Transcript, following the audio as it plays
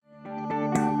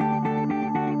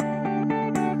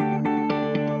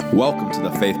Welcome to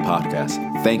the Faith Podcast.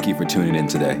 Thank you for tuning in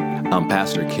today. I'm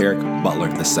Pastor Kerrick Butler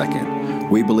II.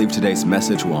 We believe today's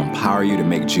message will empower you to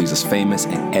make Jesus famous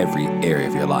in every area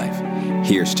of your life.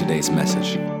 Here's today's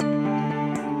message.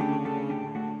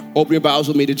 Open your Bibles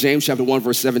with me to James chapter 1,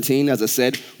 verse 17. As I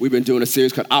said, we've been doing a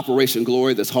series called Operation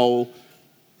Glory this whole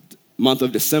month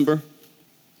of December.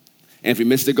 And if you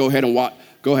missed it, go ahead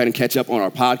and catch up on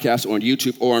our podcast or on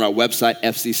YouTube or on our website,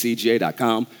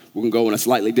 fccga.com. We're going to go in a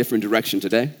slightly different direction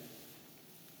today.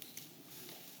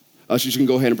 Ushers, you can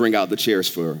go ahead and bring out the chairs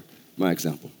for my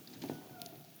example.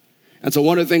 And so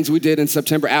one of the things we did in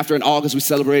September, after in August, we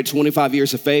celebrated 25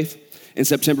 years of faith. In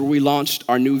September, we launched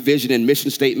our new vision and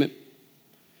mission statement.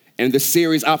 And this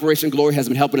series, Operation Glory, has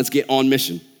been helping us get on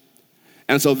mission.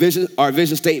 And so our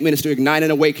vision statement is to ignite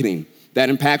an awakening that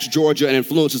impacts Georgia and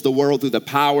influences the world through the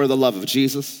power of the love of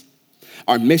Jesus.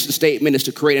 Our mission statement is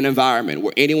to create an environment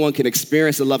where anyone can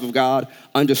experience the love of God,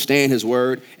 understand his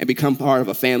word, and become part of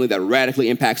a family that radically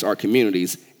impacts our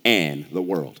communities and the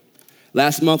world.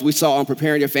 Last month, we saw on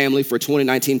Preparing Your Family for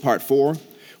 2019 Part 4,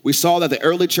 we saw that the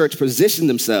early church positioned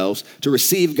themselves to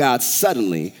receive God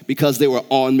suddenly because they were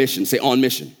on mission. Say on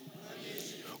mission.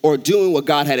 Or doing what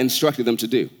God had instructed them to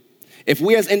do. If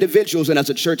we as individuals and as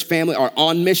a church family are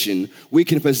on mission, we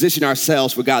can position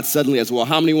ourselves for God suddenly as well.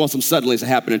 How many want some suddenlies to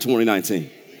happen in 2019?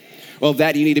 Well,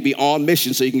 that you need to be on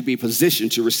mission so you can be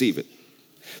positioned to receive it.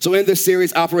 So in this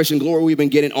series, Operation Glory, we've been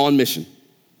getting on mission.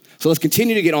 So let's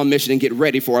continue to get on mission and get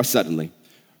ready for our suddenly.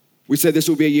 We said this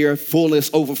will be a year of fullness,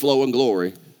 overflow, and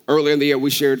glory. Earlier in the year, we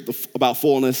shared about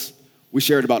fullness. We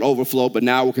shared about overflow, but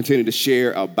now we'll continue to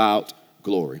share about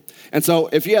glory. And so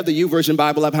if you have the YouVersion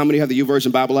Bible app, how many have the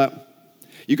YouVersion Bible app?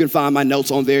 You can find my notes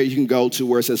on there. You can go to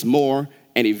where it says more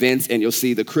and events, and you'll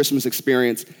see the Christmas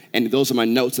experience. And those are my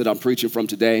notes that I'm preaching from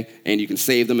today. And you can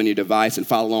save them in your device and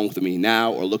follow along with me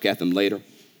now or look at them later.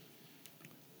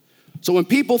 So when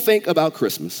people think about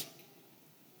Christmas,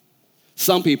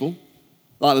 some people,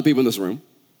 a lot of the people in this room,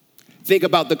 think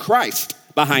about the Christ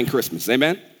behind Christmas.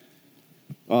 Amen?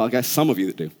 Well, I guess some of you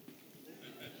that do.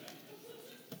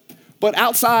 But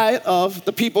outside of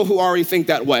the people who already think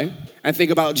that way and think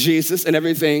about Jesus and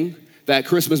everything that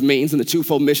Christmas means and the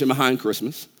twofold mission behind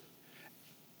Christmas,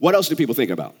 what else do people think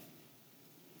about?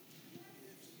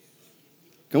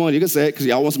 Come on, you can say it because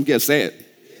y'all want some gifts. Say it.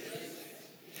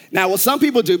 Now, what some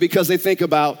people do because they think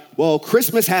about, well,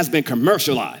 Christmas has been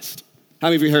commercialized. How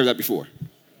many of you heard that before?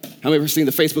 How many of you have seen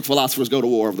the Facebook philosophers go to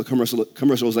war over the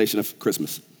commercialization of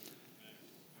Christmas?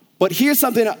 But here's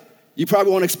something you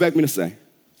probably won't expect me to say.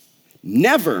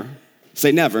 Never,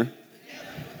 say never,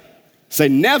 say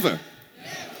never,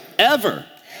 ever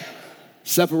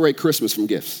separate Christmas from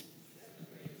gifts.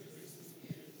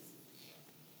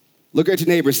 Look at your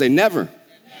neighbor and say never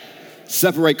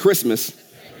separate Christmas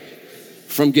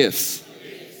from gifts.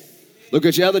 Look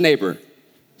at your other neighbor.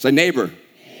 Say neighbor.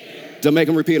 Don't make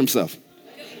him repeat himself.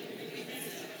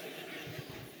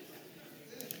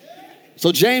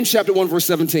 So James chapter 1, verse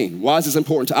 17. Why is this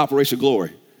important to Operation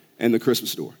Glory and the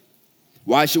Christmas store?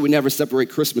 Why should we never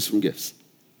separate Christmas from gifts?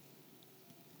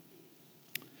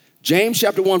 James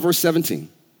chapter 1, verse 17.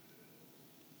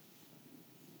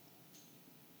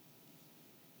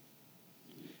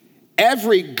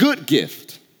 Every good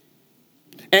gift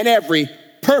and every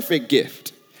perfect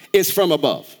gift is from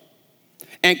above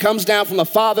and comes down from the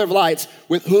Father of lights,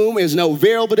 with whom is no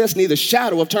variableness, neither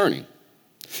shadow of turning.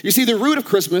 You see, the root of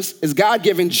Christmas is God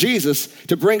giving Jesus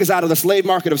to bring us out of the slave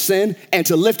market of sin and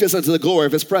to lift us into the glory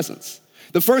of his presence.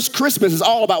 The first Christmas is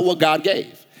all about what God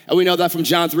gave. And we know that from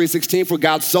John 3:16, for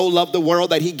God so loved the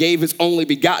world that he gave his only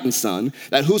begotten son,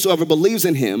 that whosoever believes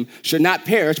in him should not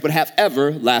perish but have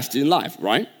everlasting life,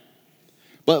 right?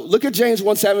 But look at James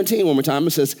 1:17 one more time.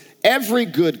 It says, every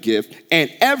good gift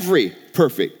and every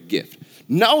perfect gift.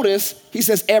 Notice he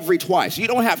says every twice. You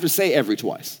don't have to say every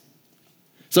twice.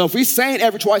 So if he's saying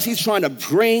every twice, he's trying to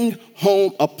bring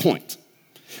home a point.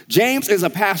 James is a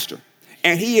pastor.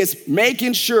 And he is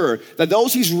making sure that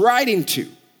those he's writing to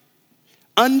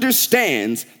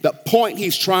understands the point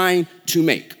he's trying to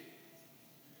make.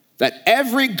 That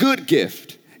every good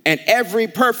gift and every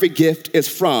perfect gift is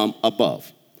from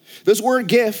above. This word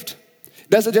gift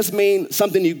doesn't just mean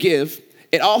something you give.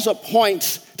 It also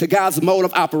points to God's mode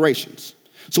of operations.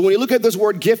 So when you look at this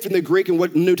word gift in the Greek and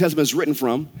what the New Testament is written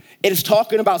from, it is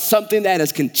talking about something that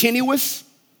is continuous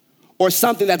or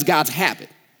something that's God's habit.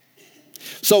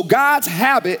 So God's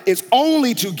habit is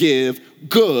only to give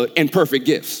good and perfect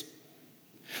gifts.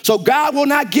 So God will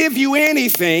not give you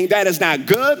anything that is not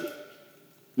good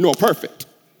nor perfect.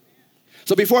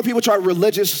 So before people try to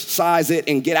religious-size it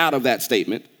and get out of that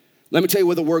statement, let me tell you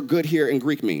what the word good here in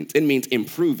Greek means. It means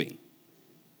improving.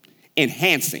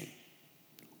 enhancing,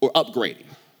 or upgrading.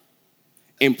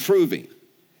 Improving,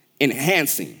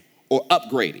 enhancing, or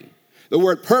upgrading. The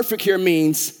word perfect here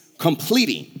means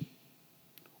completing,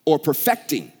 or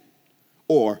perfecting,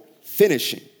 or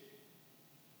finishing.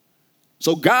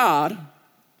 So God,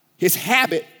 his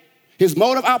habit, his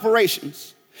mode of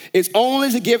operations is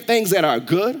only to give things that are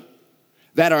good,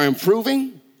 that are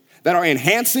improving, that are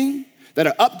enhancing, that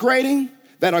are upgrading,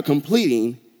 that are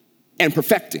completing, and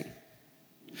perfecting.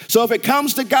 So if it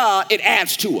comes to God, it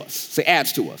adds to us. Say,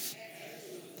 adds to us.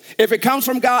 If it comes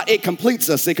from God, it completes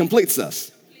us. It completes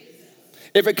us.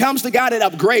 If it comes to God, it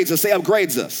upgrades us. Say,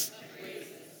 upgrades us.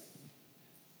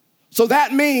 So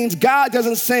that means God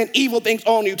doesn't send evil things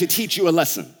on you to teach you a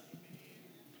lesson.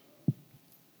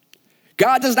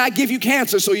 God does not give you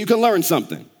cancer so you can learn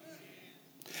something.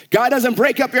 God doesn't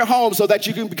break up your home so that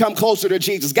you can become closer to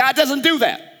Jesus. God doesn't do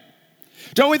that.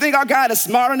 Don't we think our God is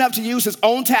smart enough to use his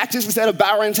own tactics instead of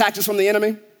borrowing tactics from the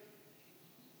enemy?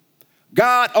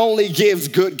 God only gives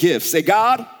good gifts. Say,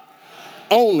 God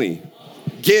only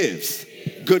gives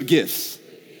good gifts.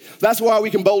 That's why we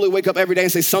can boldly wake up every day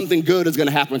and say something good is going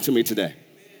to happen to me today.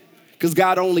 Because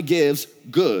God only gives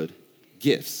good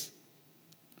gifts.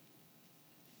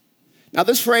 Now,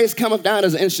 this phrase cometh down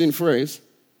as an interesting phrase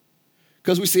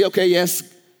because we see, okay, yes,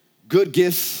 good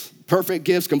gifts, perfect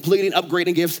gifts, completing,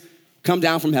 upgrading gifts come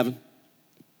down from heaven.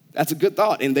 That's a good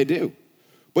thought, and they do.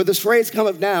 But this phrase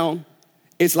cometh down,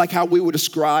 it's like how we would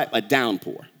describe a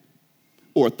downpour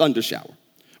or a thunder shower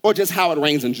or just how it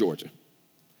rains in Georgia.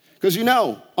 Because you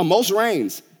know, on most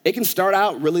rains, it can start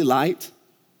out really light,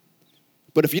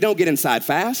 but if you don't get inside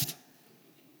fast,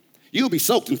 you'll be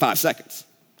soaked in 5 seconds.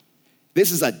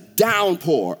 This is a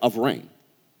downpour of rain.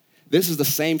 This is the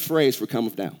same phrase for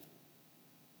cometh down.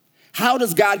 How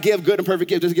does God give good and perfect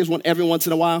gifts? Does he give one every once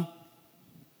in a while?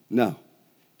 No.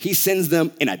 He sends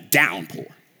them in a downpour.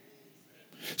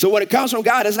 So when it comes from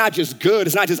God, it's not just good,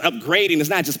 it's not just upgrading, it's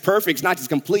not just perfect, it's not just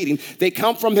completing. They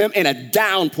come from him in a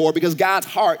downpour because God's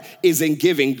heart is in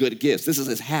giving good gifts. This is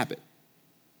his habit.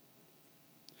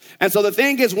 And so the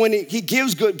thing is, when he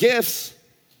gives good gifts,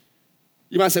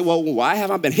 you might say, well, why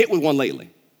haven't I been hit with one lately?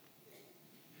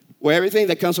 Well, everything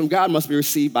that comes from God must be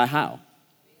received by how?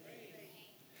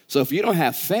 So if you don't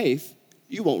have faith,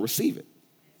 you won't receive it.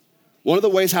 One of the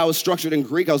ways how it's structured in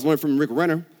Greek, I was learning from Rick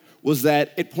Renner, was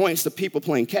that it points to people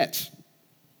playing catch.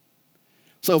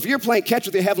 So if you're playing catch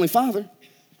with your Heavenly Father,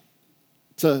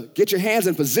 to get your hands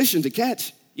in position to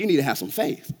catch, you need to have some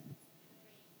faith.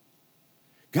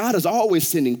 God is always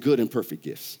sending good and perfect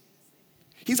gifts.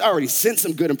 He's already sent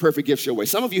some good and perfect gifts your way.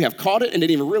 Some of you have caught it and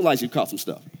didn't even realize you caught some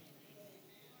stuff.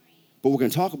 But we're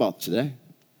going to talk about it today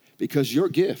because your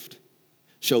gift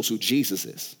shows who Jesus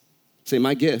is. Say,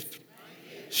 my gift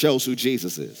shows who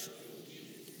Jesus is.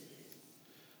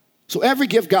 So every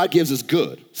gift God gives is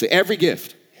good. Say, every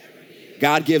gift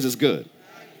God gives is good.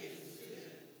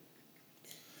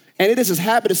 And it is his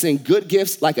habit of sending good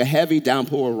gifts like a heavy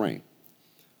downpour of rain.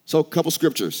 So a couple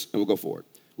scriptures, and we'll go forward.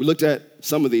 We looked at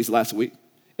some of these last week.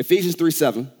 Ephesians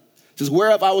 3:7 says,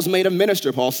 whereof I was made a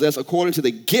minister, Paul says, according to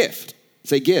the gift,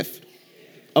 say gift,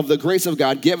 of the grace of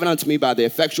God given unto me by the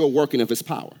effectual working of his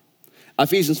power.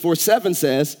 Ephesians 4:7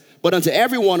 says, but unto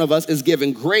every one of us is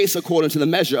given grace according to the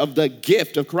measure of the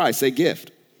gift of Christ. Say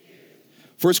gift.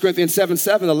 1 Corinthians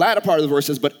 7:7, the latter part of the verse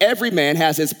says, but every man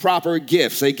has his proper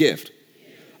gift. Say gift.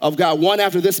 Of God, one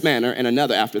after this manner and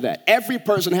another after that. Every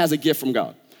person has a gift from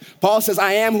God. Paul says,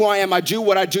 I am who I am. I do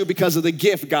what I do because of the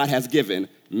gift God has given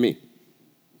me.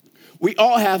 We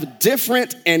all have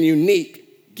different and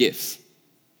unique gifts.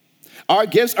 Our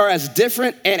gifts are as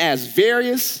different and as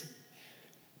various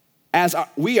as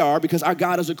we are because our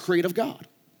God is a creative God.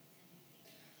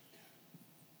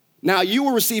 Now, you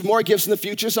will receive more gifts in the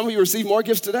future. Some of you receive more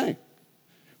gifts today.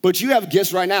 But you have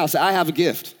gifts right now. Say, I have a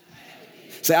gift.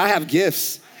 Say, I have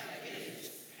gifts.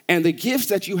 And the gifts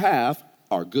that you have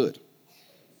are good.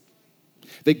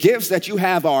 The gifts that you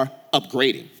have are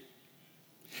upgrading.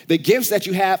 The gifts that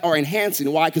you have are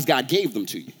enhancing. Why? Because God gave them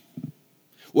to you.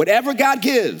 Whatever God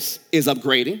gives is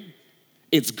upgrading,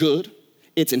 it's good,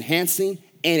 it's enhancing,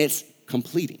 and it's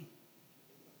completing.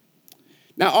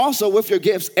 Now also with your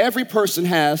gifts, every person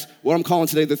has what I'm calling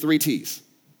today the 3 T's.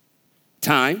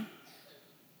 Time,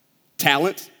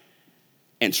 talent,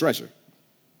 and treasure.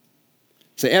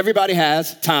 So everybody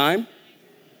has time,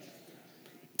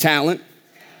 talent,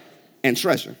 and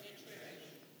treasure.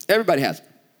 Everybody has it.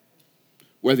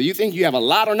 Whether you think you have a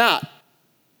lot or not,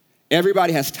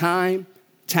 everybody has time,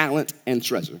 talent, and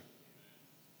treasure.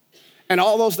 And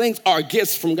all those things are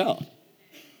gifts from God.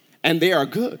 And they are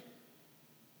good.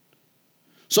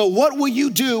 So what will you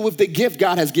do with the gift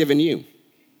God has given you?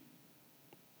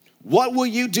 What will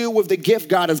you do with the gift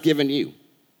God has given you?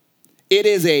 It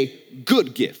is a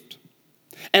good gift.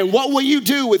 And what will you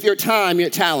do with your time, your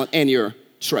talent, and your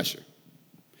treasure?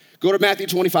 Go to Matthew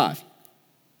 25.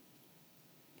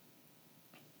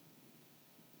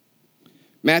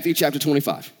 Matthew chapter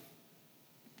 25.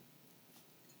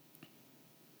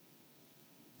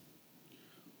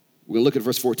 We're going to look at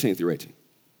verse 14 through 18.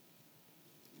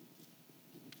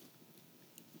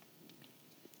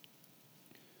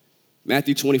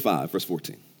 Matthew 25, verse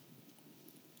 14.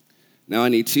 Now I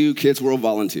need 2 Kids World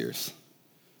volunteers.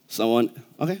 Someone,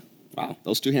 okay, wow,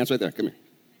 those 2 hands right there, come here.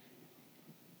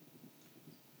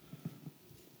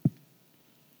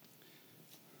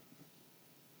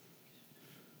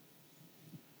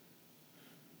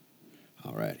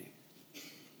 All righty.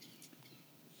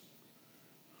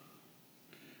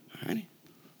 All righty.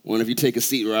 One of you take a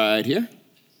seat right here.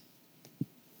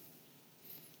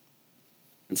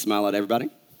 And smile at everybody.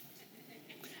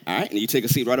 All right, and you take a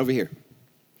seat right over here.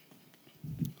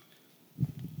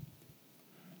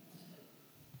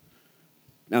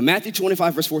 Now, Matthew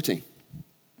 25, verse 14.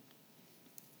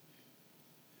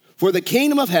 For the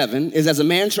kingdom of heaven is as a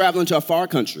man traveling to a far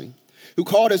country, who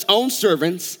called his own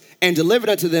servants and delivered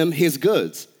unto them his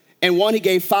goods. And one he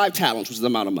gave 5 talents, which is the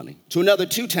amount of money. To another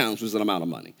 2 talents, which is the amount of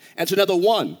money. And to another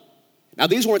 1. Now,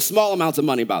 these weren't small amounts of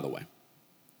money, by the way.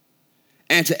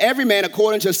 And to every man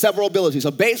according to his several abilities.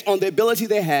 So based on the ability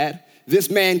they had, this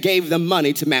man gave them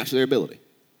money to match their ability.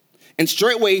 And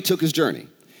straightway he took his journey.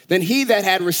 Then he that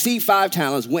had received 5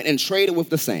 talents went and traded with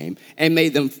the same and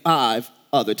made them 5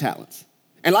 other talents.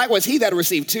 And likewise, he that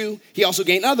received 2, he also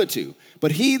gained other 2.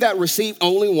 But he that received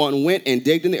only 1 went and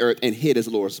digged in the earth and hid his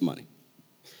Lord's money.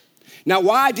 Now,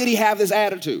 why did he have this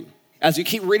attitude? As you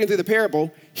keep reading through the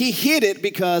parable, he hid it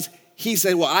because he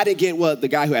said, well, I didn't get what the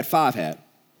guy who had 5 had.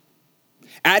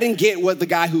 I didn't get what the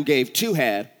guy who gave 2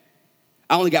 had.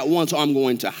 I only got 1, so I'm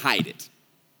going to hide it.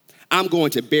 I'm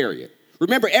going to bury it.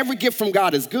 Remember, every gift from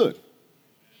God is good.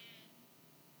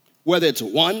 Whether it's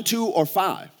 1, 2, or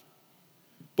 5.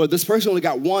 But this person only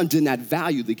got 1, did not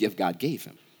value the gift God gave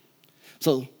him.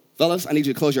 So, fellas, I need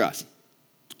you to close your eyes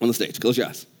on the stage. Close your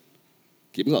eyes.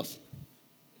 Keep them closed.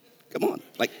 Come on,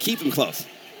 like keep them closed.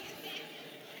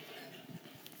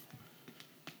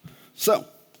 So,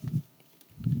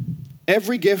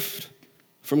 every gift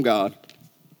from God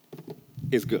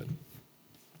is good.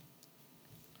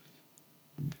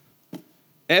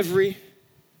 Every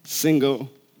single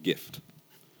gift,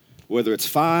 whether it's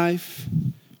 5,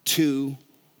 2,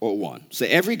 or 1. Say,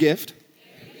 every gift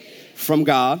from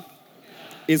God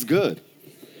is good.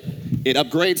 It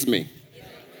upgrades me.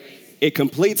 It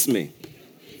completes me.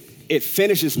 It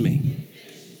finishes me.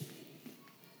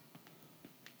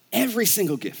 Every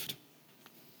single gift.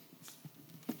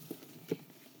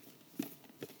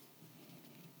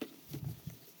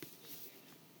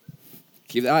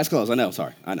 Keep the eyes closed. I know,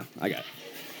 sorry. I know, I got it.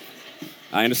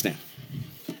 I understand.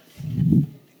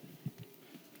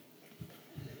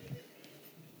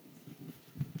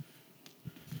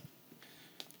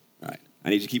 All right, I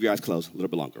need you to keep your eyes closed a little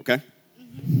bit longer, okay?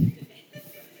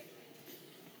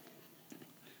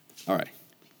 All right.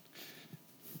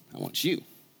 I want you.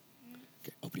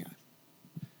 Okay, open your eyes.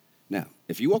 Now,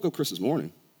 if you woke up Christmas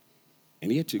morning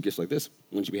and you had 2 gifts like this,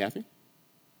 wouldn't you be happy?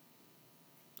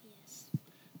 Yes.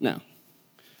 Now,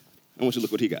 I want you to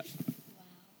look what he got.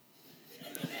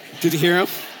 Wow. Did you hear him?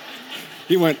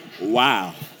 He went,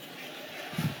 wow.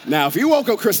 Now, if you woke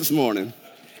up Christmas morning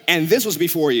and this was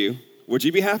before you, would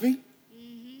you be happy?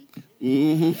 Mm-hmm.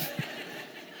 Mm-hmm.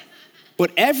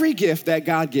 But every gift that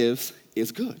God gives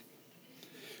is good.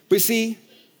 But see,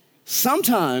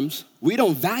 sometimes we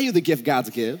don't value the gift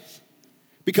God gives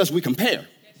because we compare.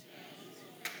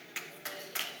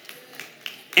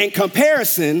 And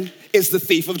comparison is the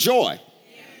thief of joy.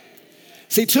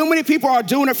 See, too many people are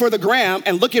doing it for the gram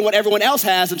and looking at what everyone else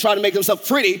has and trying to make themselves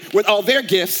pretty with all their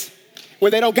gifts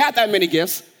when they don't got that many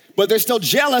gifts, but they're still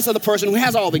jealous of the person who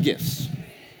has all the gifts.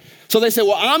 So they say,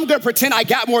 well, I'm going to pretend I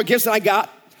got more gifts than I got,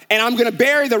 and I'm going to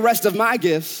bury the rest of my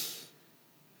gifts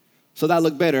so that I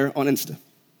look better on Insta.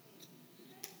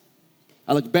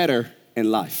 I look better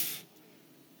in life.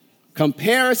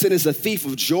 Comparison is a thief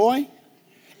of joy,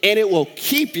 and it will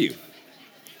keep you.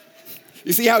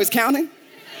 You see how he's counting?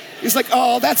 He's like,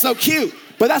 oh, that's so cute.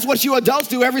 But that's what you adults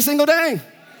do every single day.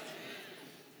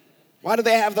 Why do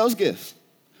they have those gifts?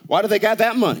 Why do they got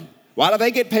that money? Why do they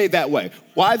get paid that way?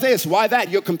 Why this? Why that?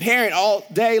 You're comparing all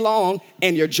day long,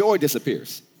 and your joy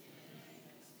disappears.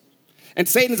 And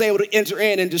Satan is able to enter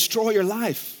in and destroy your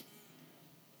life.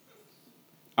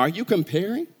 Are you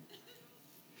comparing?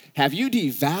 Have you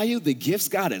devalued the gifts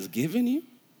God has given you?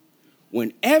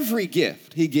 When every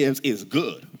gift he gives is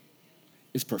good.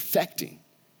 it's perfecting,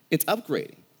 it's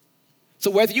upgrading. So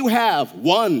whether you have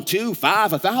 1, 2,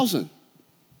 5, 1,000,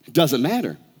 doesn't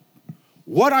matter.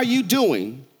 What are you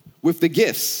doing with the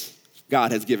gifts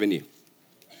God has given you?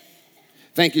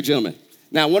 Thank you, gentlemen.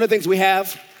 Now, one of the things we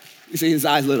have, you see his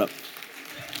eyes lit up.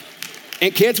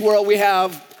 In Kids World, we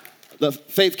have the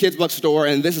Faith Kids Book Store,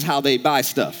 and this is how they buy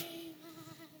stuff.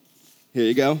 Here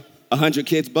you go. 100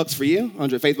 kids bucks for you,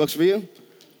 100 faith bucks for you,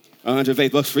 100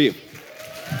 faith bucks for you.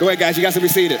 Go ahead, guys, you guys can be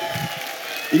seated.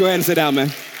 You go ahead and sit down, man.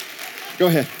 Go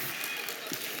ahead.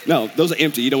 No, those are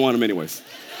empty, you don't want them anyways.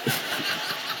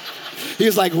 He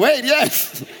was like, wait,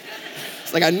 yes.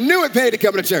 It's like, I knew it paid to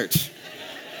come to church.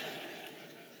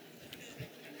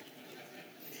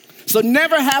 So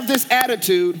never have this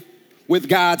attitude with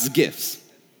God's gifts.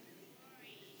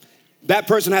 That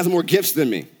person has more gifts than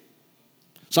me,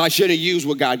 so I shouldn't use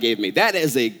what God gave me. That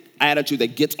is an attitude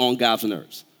that gets on God's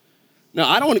nerves. No,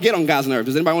 I don't want to get on God's nerves.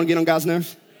 Does anybody want to get on God's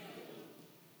nerves?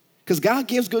 Because God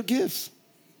gives good gifts.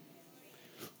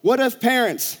 What if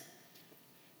parents,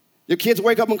 your kids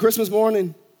wake up on Christmas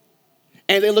morning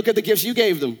and they look at the gifts you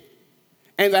gave them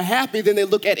and they're happy, then they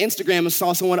look at Instagram and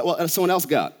saw someone else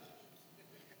got.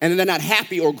 And then they're not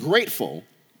happy or grateful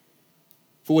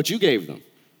for what you gave them.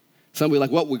 Some will be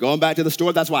like, well, we're going back to the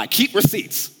store. That's why I keep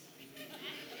receipts.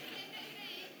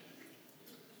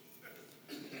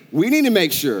 We need to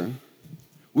make sure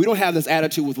we don't have this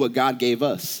attitude with what God gave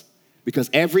us, because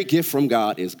every gift from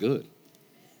God is good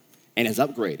and is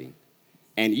upgrading.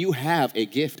 And you have a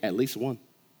gift, at least one.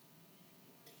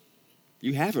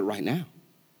 You have it right now.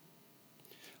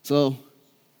 So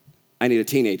I need a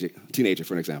teenager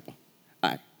for an example.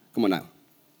 All right, come on now. All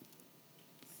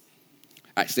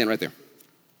right, stand right there.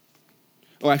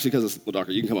 Oh, actually, because it's a little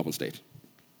darker, you can come up on stage.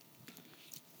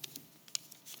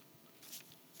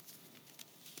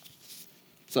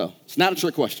 So, it's not a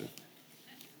trick question.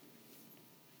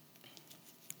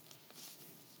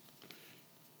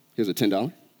 Here's a $10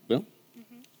 bill.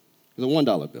 Mm-hmm. Here's a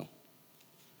 $1 bill.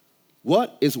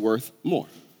 What is worth more?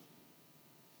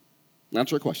 Not a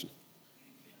trick question.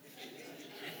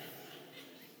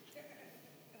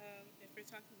 If we're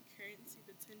talking currency,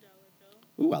 the $10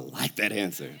 bill. Ooh, I like that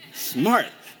answer. Smart.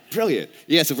 Brilliant.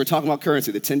 Yes, if we're talking about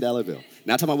currency, the $10 bill.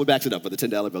 Not talking about what backs it up, but the $10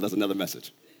 bill, that's another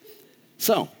message.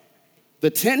 So, the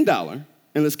 $10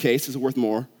 in this case is worth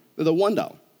more than the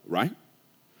 $1, right?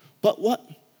 But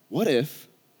what if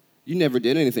you never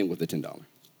did anything with the $10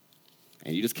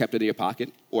 and you just kept it in your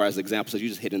pocket, or as the example says, you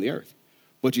just hid it in the earth,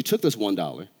 but you took this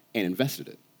 $1 and invested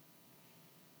it,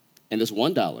 and this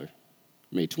 $1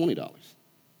 made $20?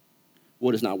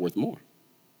 What is not worth more?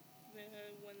 The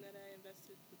one that I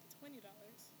invested with the $20.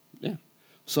 Yeah.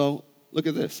 So look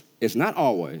at this. It's not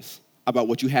always about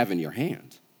what you have in your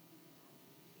hand.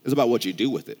 It's about what you do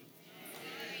with it.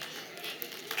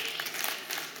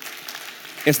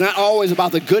 It's not always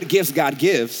about the good gifts God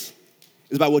gives.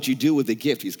 It's about what you do with the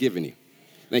gift he's given you.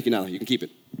 Thank you, Nala. You can keep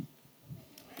it.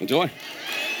 Enjoy.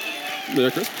 Merry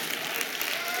Christmas.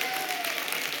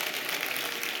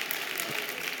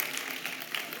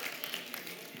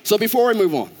 So before we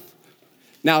move on,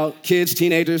 now, kids,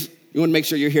 teenagers, you want to make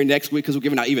sure you're here next week because we're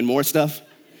giving out even more stuff.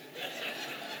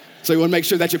 So you want to make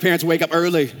sure that your parents wake up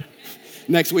early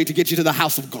next week to get you to the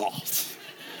house of God.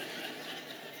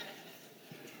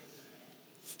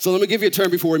 So let me give you a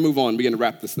term before we move on and begin to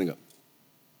wrap this thing up.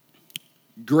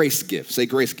 Grace gift. Say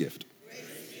grace gift.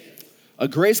 A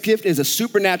grace gift is a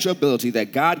supernatural ability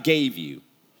that God gave you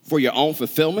for your own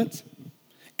fulfillment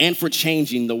and for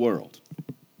changing the world.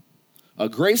 A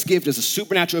grace gift is a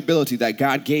supernatural ability that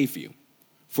God gave you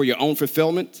for your own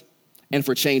fulfillment and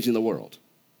for changing the world.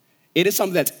 It is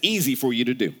something that's easy for you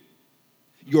to do.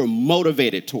 You're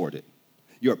motivated toward it.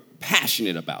 You're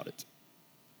passionate about it.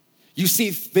 You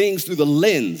see things through the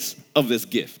lens of this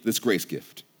gift, this grace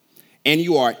gift, and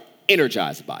you are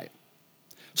energized by it.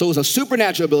 So it's a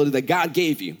supernatural ability that God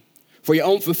gave you for your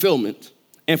own fulfillment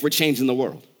and for changing the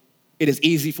world. It is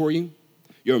easy for you.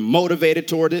 You're motivated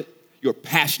toward it. You're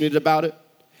passionate about it.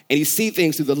 And you see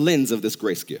things through the lens of this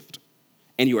grace gift,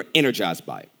 and you are energized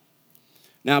by it.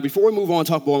 Now, before we move on and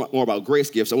talk more about grace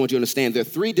gifts, I want you to understand there are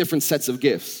 3 different sets of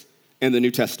gifts in the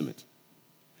New Testament.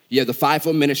 You have the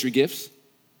fivefold ministry gifts,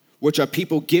 which are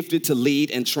people gifted to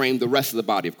lead and train the rest of the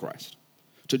body of Christ,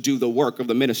 to do the work of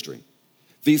the ministry.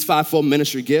 These fivefold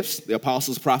ministry gifts, the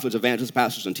apostles, prophets, evangelists,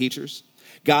 pastors, and teachers,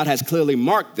 God has clearly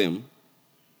marked them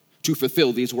to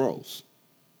fulfill these roles.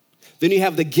 Then you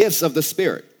have the gifts of the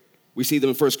Spirit. We see them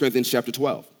in 1 Corinthians chapter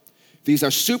 12. These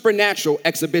are supernatural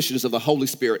exhibitions of the Holy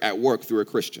Spirit at work through a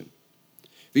Christian.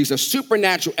 These are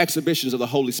supernatural exhibitions of the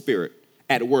Holy Spirit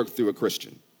at work through a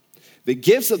Christian. The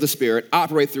gifts of the Spirit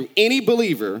operate through any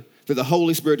believer that the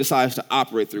Holy Spirit decides to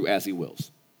operate through as he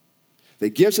wills. The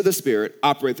gifts of the Spirit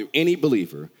operate through any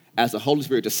believer as the Holy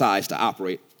Spirit decides to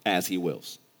operate as he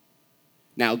wills.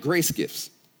 Now, grace gifts.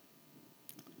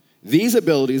 These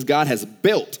abilities God has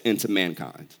built into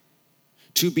mankind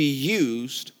to be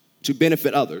used to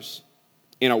benefit others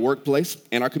in our workplace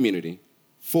and our community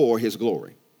for his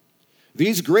glory.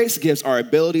 These grace gifts are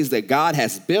abilities that God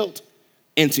has built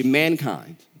into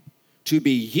mankind to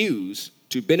be used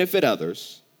to benefit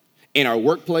others in our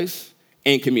workplace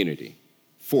and community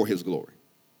for his glory.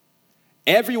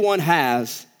 Everyone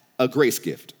has a grace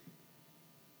gift.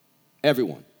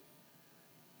 Everyone.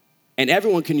 And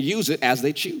everyone can use it as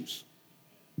they choose.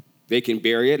 They can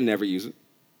bury it and never use it.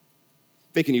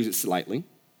 They can use it slightly.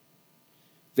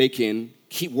 They can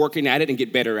keep working at it and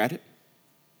get better at it.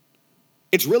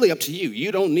 It's really up to you.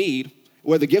 You don't need,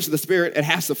 where the gifts of the Spirit, it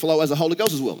has to flow as the Holy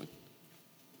Ghost is willing.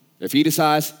 If he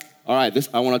decides, all right,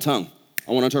 I want a tongue,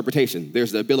 I want interpretation,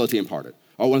 there's the ability imparted.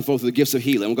 I want to go through the gifts of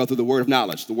healing, I want to go through the word of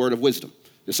knowledge, the word of wisdom,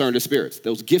 discern the spirits.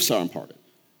 Those gifts are imparted.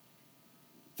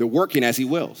 They're working as he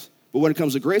wills. But when it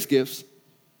comes to grace gifts,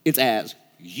 it's as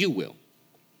you will.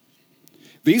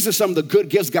 These are some of the good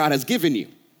gifts God has given you.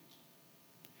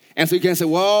 And so you can't say,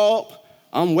 well,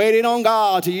 I'm waiting on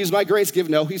God to use my grace gift.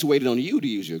 No, he's waiting on you to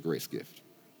use your grace gift.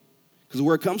 Because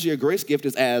where it comes to your grace gift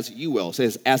is as you will. It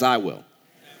says, as I will.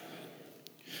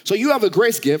 So you have a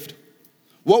grace gift.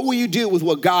 What will you do with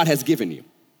what God has given you?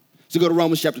 So go to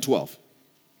Romans chapter 12.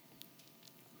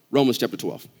 Romans chapter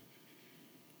 12.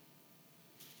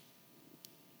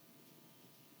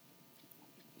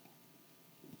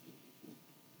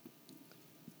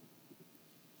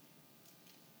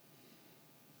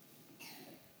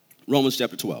 Romans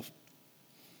chapter 12.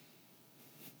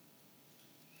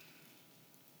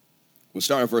 We'll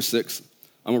start at verse 6.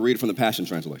 I'm going to read it from the Passion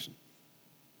Translation.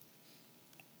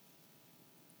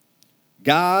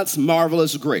 God's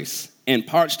marvelous grace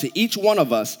imparts to each one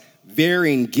of us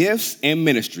varying gifts and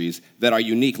ministries that are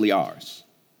uniquely ours.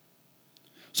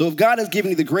 So if God has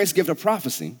given you the grace gift of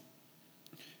prophecy,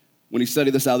 when you study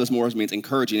this out, this more means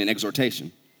encouraging and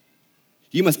exhortation.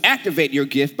 You must activate your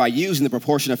gift by using the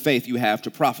proportion of faith you have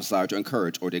to prophesy or to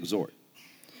encourage or to exhort.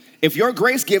 If your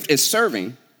grace gift is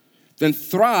serving, then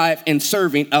thrive in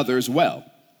serving others well.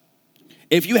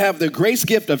 If you have the grace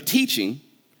gift of teaching,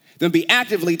 then be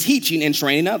actively teaching and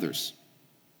training others.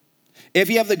 If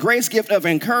you have the grace gift of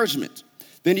encouragement,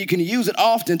 then you can use it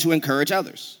often to encourage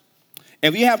others.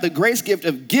 If you have the grace gift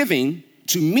of giving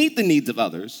to meet the needs of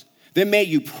others, then may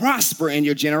you prosper in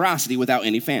your generosity without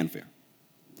any fanfare.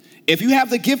 If you have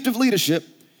the gift of leadership,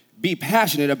 be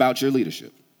passionate about your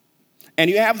leadership. And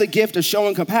you have the gift of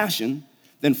showing compassion,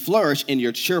 then flourish in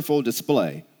your cheerful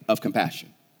display of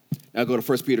compassion. Now go to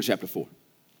 1 Peter chapter 4.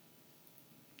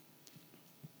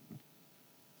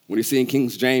 When you see in King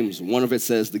James, one of it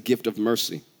says the gift of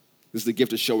mercy. This is the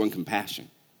gift of showing compassion.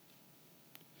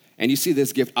 And you see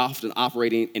this gift often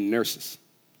operating in nurses.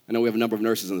 I know we have a number of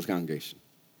nurses in this congregation.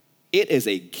 It is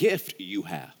a gift you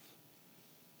have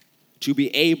to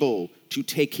be able to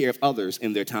take care of others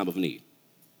in their time of need,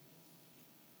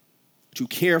 to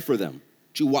care for them,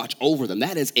 to watch over them.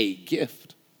 That is a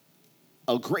gift,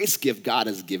 a grace gift God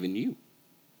has given you.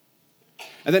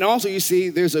 And then also you see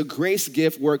there's a grace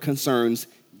gift where it concerns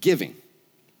giving.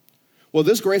 Well,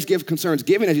 this grace gift concerns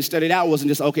giving, as you studied out, wasn't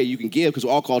just, okay, you can give because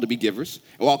we're all called to be givers,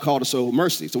 and we're all called to show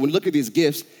mercy. So when you look at these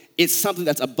gifts, it's something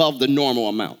that's above the normal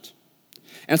amount.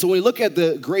 And so when we look at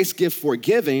the grace gift for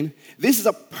giving, this is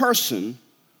a person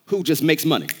who just makes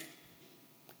money.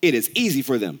 It is easy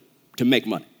for them to make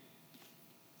money.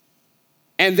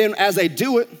 And then as they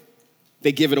do it,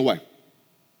 they give it away.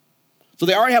 So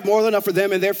they already have more than enough for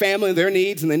them and their family and their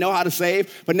needs, and they know how to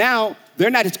save. But now they're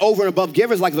not just over and above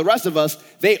givers like the rest of us.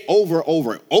 They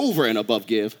over and above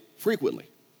give frequently.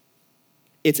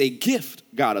 It's a gift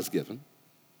God has given.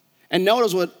 And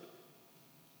notice what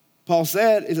Paul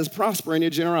said is prosper in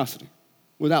your generosity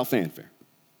without fanfare.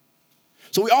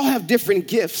 So we all have different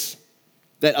gifts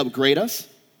that upgrade us,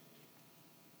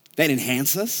 that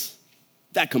enhance us,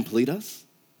 that complete us.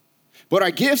 But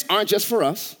our gifts aren't just for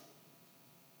us.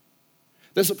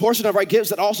 There's a portion of our gifts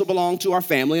that also belong to our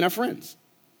family and our friends.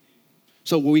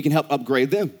 So we can help upgrade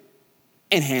them,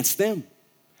 enhance them,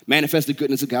 manifest the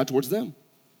goodness of God towards them.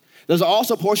 There's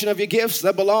also a portion of your gifts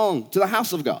that belong to the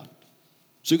house of God.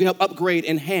 So you can help upgrade,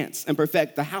 enhance, and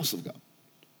perfect the house of God.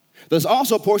 There's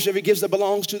also a portion of your gifts that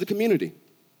belongs to the community.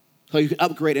 So you can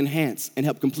upgrade, enhance, and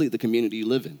help complete the community you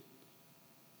live in.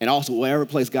 And also wherever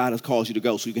place God has called you to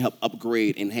go, so you can help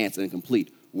upgrade, enhance, and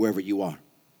complete wherever you are.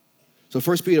 So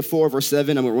 1 Peter 4, verse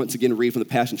 7, I'm going to once again read from the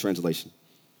Passion Translation.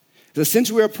 It says,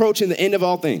 since we're approaching the end of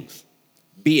all things,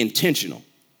 be intentional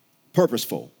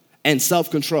purposeful, and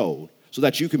self-controlled so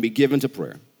that you can be given to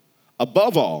prayer.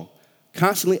 Above all,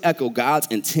 constantly echo God's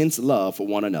intense love for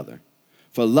one another.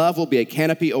 For love will be a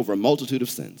canopy over a multitude of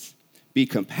sins. Be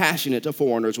compassionate to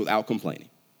foreigners without complaining.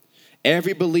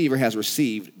 Every believer has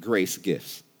received grace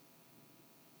gifts.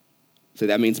 Say,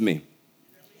 that means me.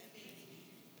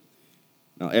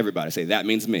 Now, everybody say, that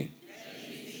means me.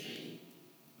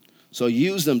 So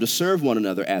use them to serve one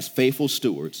another as faithful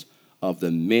stewards of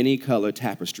the many-colored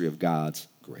tapestry of God's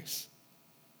grace.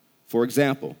 For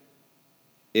example,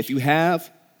 if you have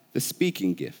the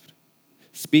speaking gift,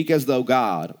 speak as though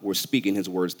God were speaking his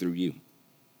words through you.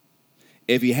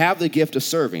 If you have the gift of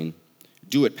serving,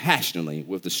 do it passionately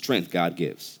with the strength God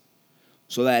gives,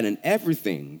 so that in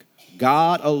everything,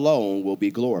 God alone will be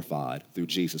glorified through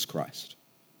Jesus Christ.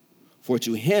 For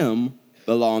to him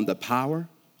belong the power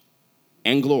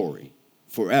and glory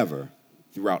forever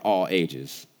throughout all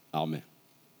ages. Amen.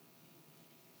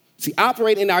 See,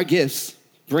 operating in our gifts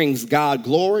brings God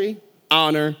glory,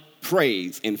 honor,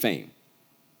 praise, and fame.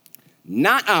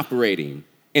 Not operating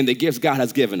in the gifts God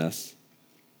has given us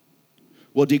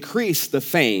will decrease the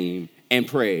fame and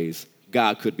praise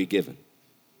God could be given.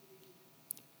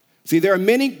 See, there are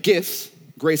many gifts,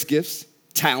 grace gifts,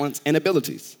 talents, and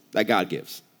abilities that God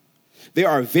gives. There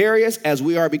are various as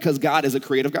we are because God is a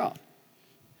creative God.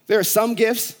 There are some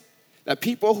gifts that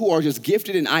people who are just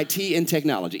gifted in IT and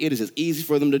technology, it is as easy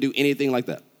for them to do anything like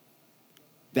that.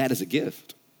 That is a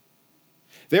gift.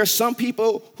 There are some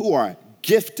people who are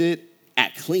gifted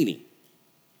at cleaning,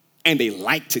 and they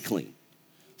like to clean.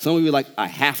 Some of you are like, I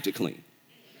have to clean.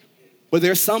 But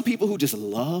there are some people who just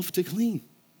love to clean,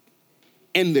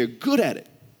 and they're good at it.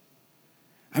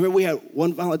 I remember we had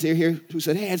one volunteer here who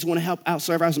said, hey, I just want to help out,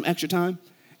 serve out some extra time.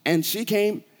 And she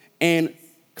came and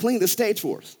cleaned the stage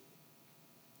for us.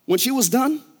 When she was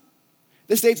done,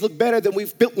 the stage looked better than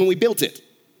when we built it.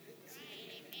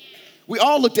 We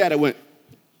all looked at it and went,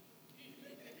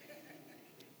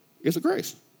 it's a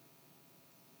grace.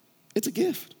 It's a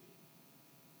gift.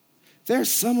 There are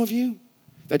some of you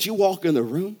that you walk in the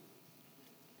room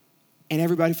and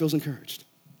everybody feels encouraged.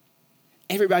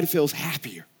 Everybody feels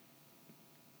happier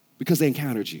because they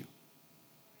encountered you.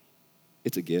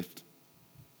 It's a gift.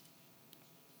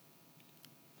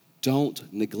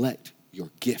 Don't neglect your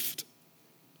gift.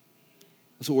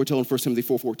 That's what we're told in 1 Timothy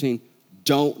 4:14.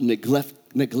 Don't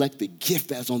neglect the gift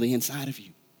that's on the inside of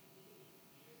you.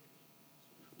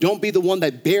 Don't be the one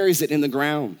that buries it in the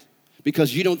ground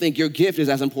because you don't think your gift is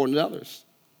as important as others.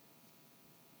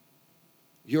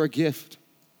 You're a gift.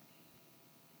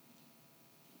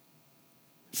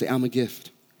 Say, I'm a gift.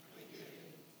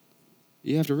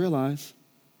 You have to realize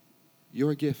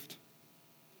you're a gift.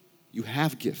 You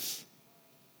have gifts.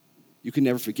 You can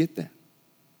never forget that.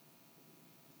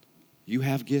 You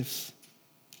have gifts.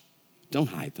 Don't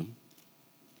hide them.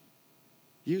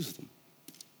 Use them.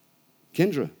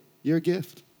 Kendra, you're a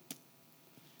gift.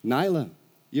 Nyla,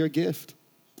 you're a gift.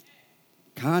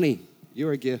 Connie,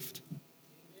 you're a gift.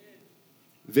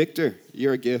 Victor,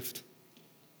 you're a gift.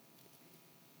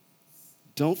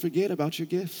 Don't forget about your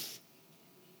gifts.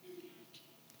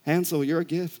 Hansel, you're a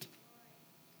gift.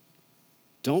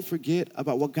 Don't forget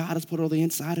about what God has put on the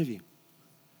inside of you.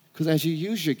 Because as you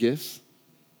use your gifts,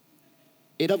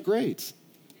 it upgrades.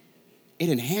 It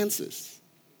enhances.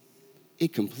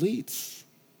 It completes.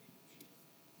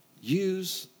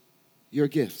 Use your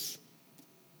gifts.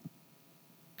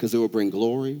 Because it will bring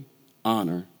glory,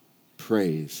 honor,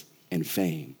 praise, and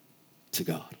fame to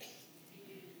God.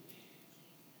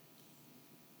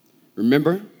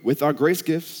 Remember, with our grace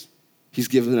gifts, he's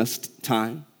given us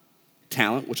time,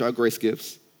 talent, which are grace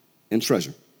gifts, and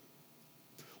treasure.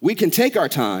 We can take our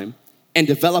time and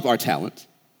develop our talent,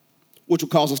 which will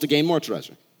cause us to gain more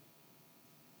treasure.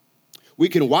 We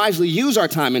can wisely use our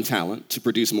time and talent to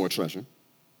produce more treasure.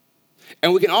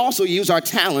 And we can also use our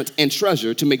talent and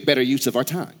treasure to make better use of our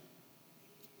time.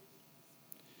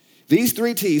 These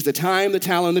three T's, the time, the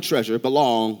talent, and the treasure,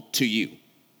 belong to you.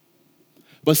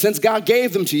 But since God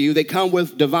gave them to you, they come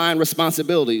with divine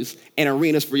responsibilities and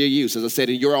arenas for your use, as I said,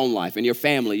 in your own life, in your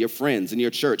family, your friends, in your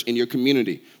church, in your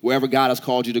community, wherever God has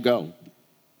called you to go.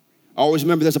 Always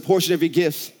remember there's a portion of your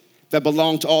gifts that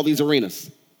belong to all these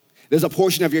arenas. There's a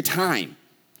portion of your time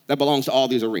that belongs to all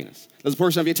these arenas. There's a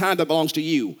portion of your time that belongs to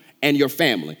you and your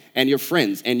family and your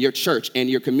friends and your church and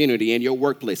your community and your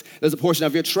workplace. There's a portion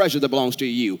of your treasure that belongs to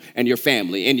you and your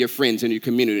family and your friends and your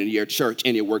community and your church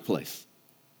and your workplace.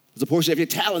 There's a portion of your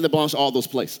talent that belongs to all those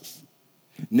places.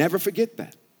 Never forget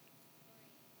that.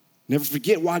 Never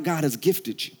forget why God has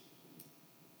gifted you.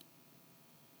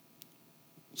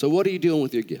 So what are you doing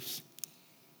with your gifts?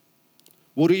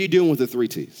 What are you doing with the three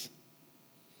T's?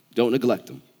 Don't neglect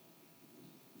them.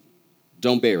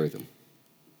 Don't bury them.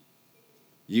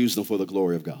 Use them for the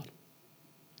glory of God.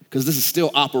 Because this is still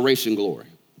Operation Glory.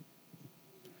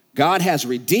 God has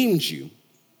redeemed you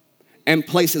and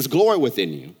placed his glory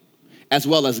within you, as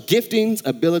well as giftings,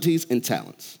 abilities, and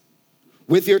talents.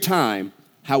 With your time,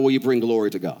 how will you bring glory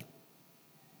to God?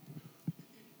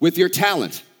 With your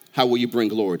talent, how will you bring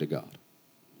glory to God?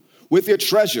 With your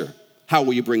treasure, how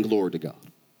will you bring glory to God?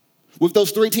 With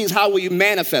those 3 T's, how will you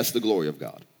manifest the glory of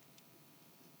God?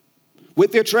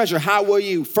 With your treasure, how will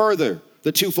you further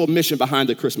the twofold mission behind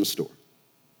the Christmas store?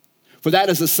 For that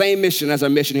is the same mission as our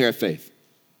mission here at Faith.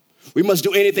 We must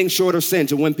do anything short of sin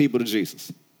to win people to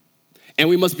Jesus. And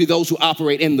we must be those who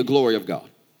operate in the glory of God.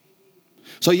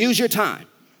 So use your time,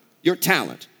 your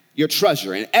talent, your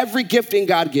treasure, and every gifting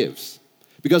God gives.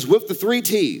 Because with the 3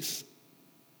 T's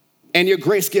and your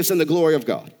grace gifts in the glory of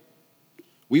God,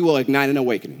 we will ignite an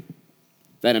awakening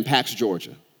that impacts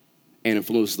Georgia and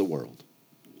influences the world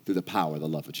through the power of the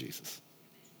love of Jesus.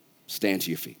 Stand to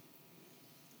your feet.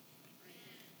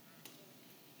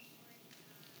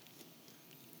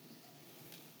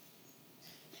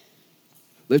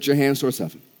 Lift your hands towards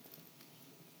heaven.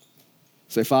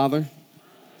 Say, Father,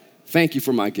 thank you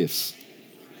for my gifts.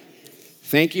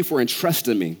 Thank you for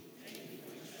entrusting me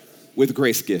with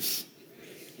grace gifts.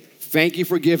 Thank you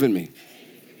for giving me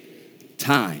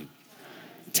time,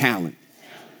 talent,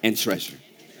 and treasure.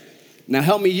 Now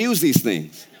help me use these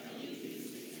things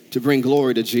to bring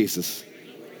glory to Jesus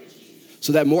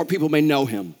so that more people may know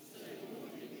him.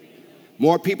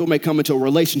 More people may come into a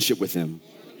relationship with him.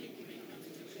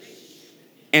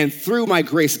 And through my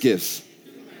grace gifts,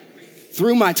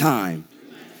 through my time,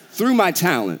 through my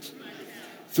talent,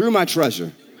 through my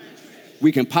treasure,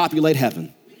 we can populate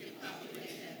heaven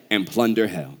and plunder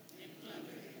hell.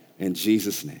 In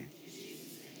Jesus' name.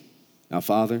 Now,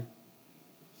 Father,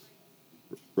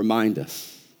 remind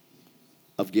us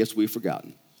of gifts we've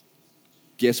forgotten,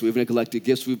 gifts we've neglected,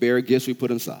 gifts we've buried, gifts we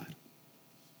put inside.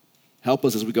 Help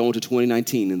us as we go into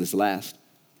 2019 in this last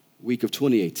week of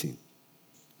 2018.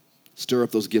 Stir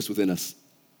up those gifts within us.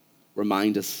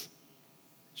 Remind us.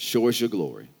 Show us your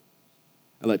glory.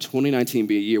 And let 2019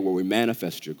 be a year where we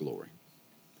manifest your glory.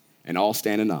 And all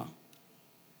stand in awe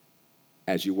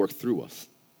as you work through us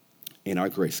in our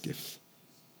grace gifts.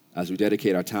 As we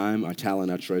dedicate our time, our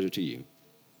talent, our treasure to you.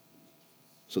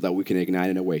 So that we can ignite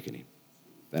an awakening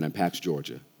that impacts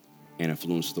Georgia and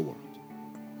influences the world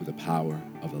with the power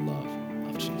of the love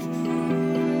of Jesus.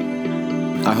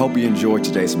 I hope you enjoyed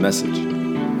today's message.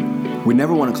 We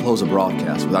never want to close a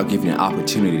broadcast without giving you an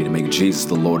opportunity to make Jesus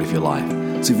the Lord of your life.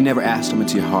 So if you've never asked him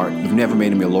into your heart, you've never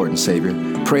made him your Lord and Savior,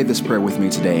 pray this prayer with me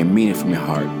today and mean it from your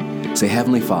heart. Say,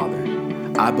 Heavenly Father,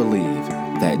 I believe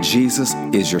that Jesus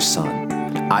is your Son.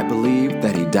 I believe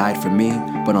that he died for me,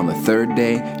 but on the 3rd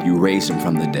day, you raised him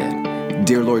from the dead.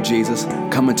 Dear Lord Jesus,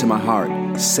 come into my heart.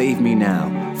 Save me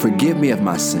now. Forgive me of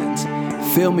my sins.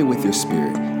 Fill me with your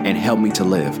Spirit and help me to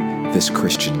live this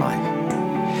Christian life.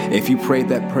 If you prayed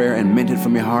that prayer and meant it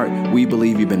from your heart, we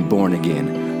believe you've been born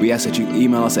again. We ask that you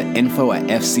email us at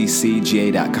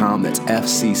info@fccga.com. That's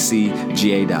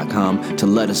fccga.com to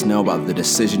let us know about the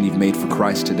decision you've made for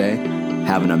Christ today.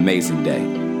 Have an amazing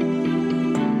day.